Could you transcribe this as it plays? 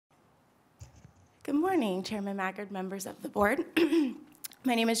Good morning, Chairman Maggard, members of the board.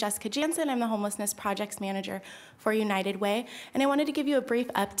 My name is Jessica Jansen. I'm the Homelessness Projects Manager for United Way, and I wanted to give you a brief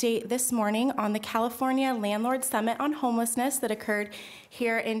update this morning on the California Landlord Summit on Homelessness that occurred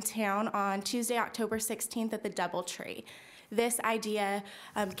here in town on Tuesday, October 16th at the DoubleTree. This idea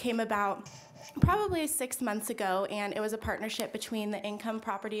came about probably 6 months ago, and it was a partnership between the Income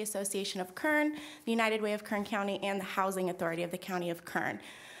Property Association of Kern, the United Way of Kern County, and the Housing Authority of the County of Kern.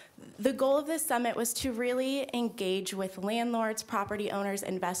 The goal of this summit was to really engage with landlords, property owners,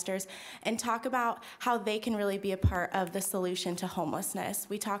 investors, and talk about how they can really be a part of the solution to homelessness.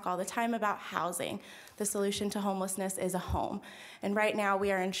 We talk all the time about housing. The solution to homelessness is a home. And right now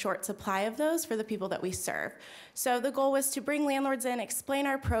we are in short supply of those for the people that we serve. So the goal was to bring landlords in, explain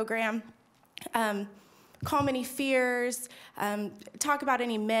our program, calm any fears, talk about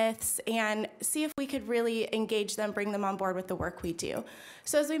any myths, and see if we could really engage them, bring them on board with the work we do.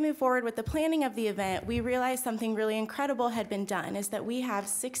 So as we move forward with the planning of the event, we realized something really incredible had been done, is that we have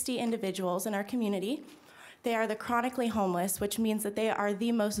 60 individuals in our community. They are the chronically homeless, which means that they are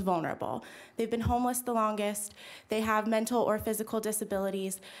the most vulnerable. They've been homeless the longest. They have mental or physical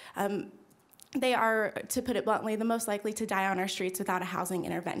disabilities. They are, to put it bluntly, the most likely to die on our streets without a housing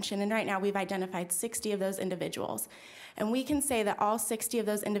intervention. And right now we've identified 60 of those individuals. And we can say that all 60 of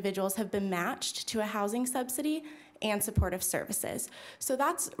those individuals have been matched to a housing subsidy and supportive services. So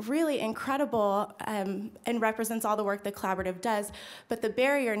that's really incredible and represents all the work the collaborative does. But the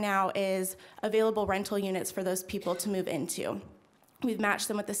barrier now is available rental units for those people to move into. We've matched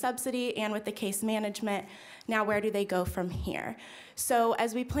them with the subsidy and with the case management. Now where do they go from here? So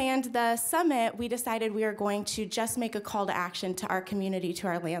as we planned the summit, we decided we are going to just make a call to action to our community, to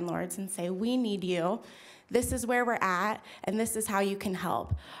our landlords, and say, we need you. This is where we're at, and this is how you can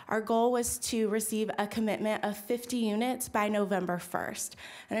help. Our goal was to receive a commitment of 50 units by November 1st.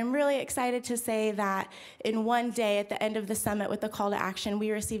 And I'm really excited to say that in one day at the end of the summit with the call to action,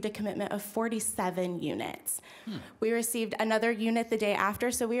 we received a commitment of 47 units. We received another unit the day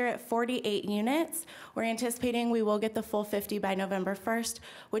after, so we are at 48 units. We're anticipating we will get the full 50 by November 1st,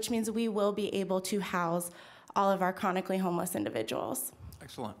 which means we will be able to house all of our chronically homeless individuals.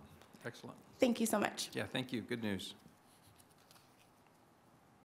 Excellent, excellent. Thank you so much. Yeah, thank you, good news.